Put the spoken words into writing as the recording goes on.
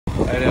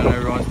How you doing,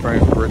 everyone? It's Brian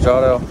from Bridge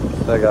Auto.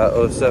 So I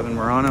got 07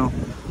 Murano,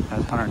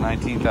 has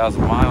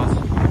 119,000 miles. A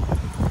little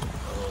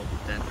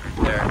dent right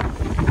there.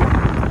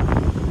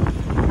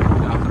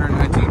 Got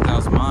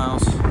 119,000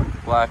 miles.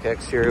 Black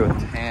exterior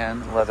with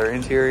tan leather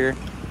interior.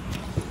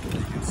 As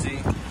you can see,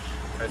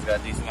 it's got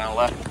a decent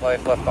amount of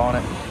life left on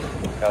it.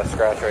 Got a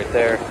scratch right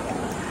there.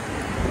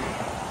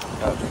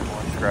 Got some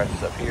more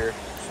scratches up here,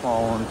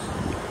 small ones.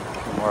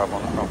 Some more up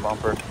on the front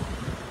bumper.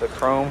 The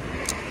chrome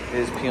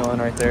is peeling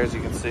right there, as you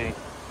can see.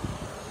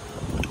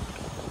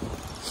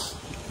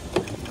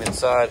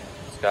 Inside,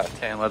 it's got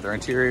tan leather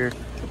interior.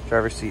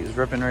 Driver's seat is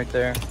ripping right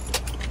there.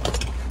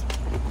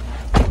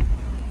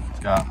 It's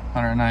got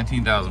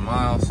 119,000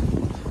 miles.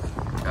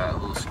 Got a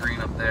little screen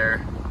up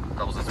there,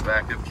 doubles as a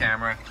backup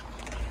camera.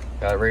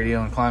 Got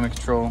radio and climate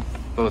control.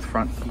 Both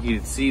front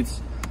heated seats.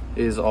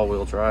 Is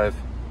all-wheel drive.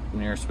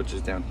 Mirror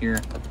switches down here.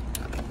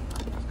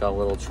 It's got a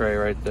little tray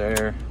right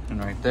there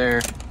and right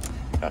there.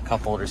 Got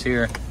cup holders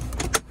here.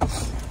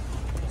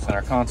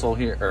 Center console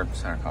here, or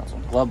center console.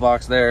 Glove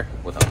box there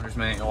with owner's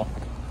manual.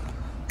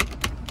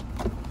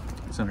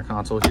 Center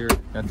console here.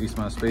 Got a decent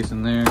amount of space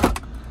in there.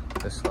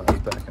 This slides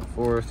back and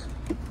forth.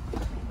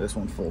 This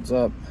one folds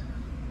up.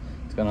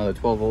 It's got another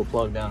 12-volt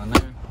plug down in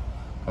there.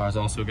 Car's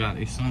also got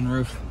a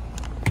sunroof.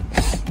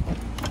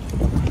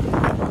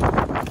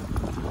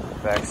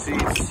 Back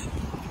seats.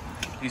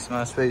 Decent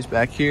amount of space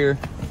back here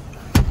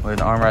with an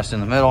armrest in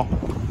the middle.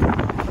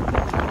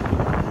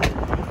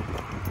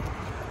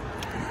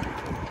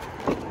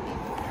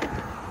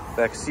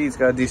 Back seats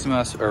got a decent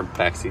amount of, or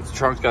back seats.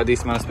 Trunk's got a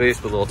decent amount of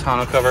space with a little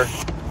tonneau cover.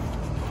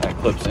 That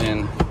clips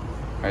in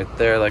right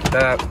there like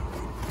that.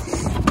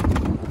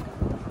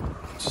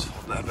 Just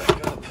hold that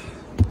back up.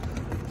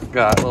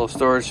 Got a little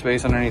storage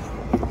space underneath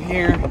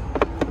here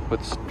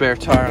with a spare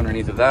tire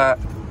underneath of that.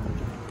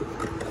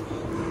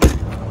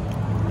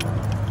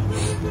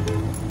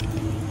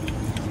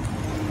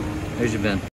 There's your bin.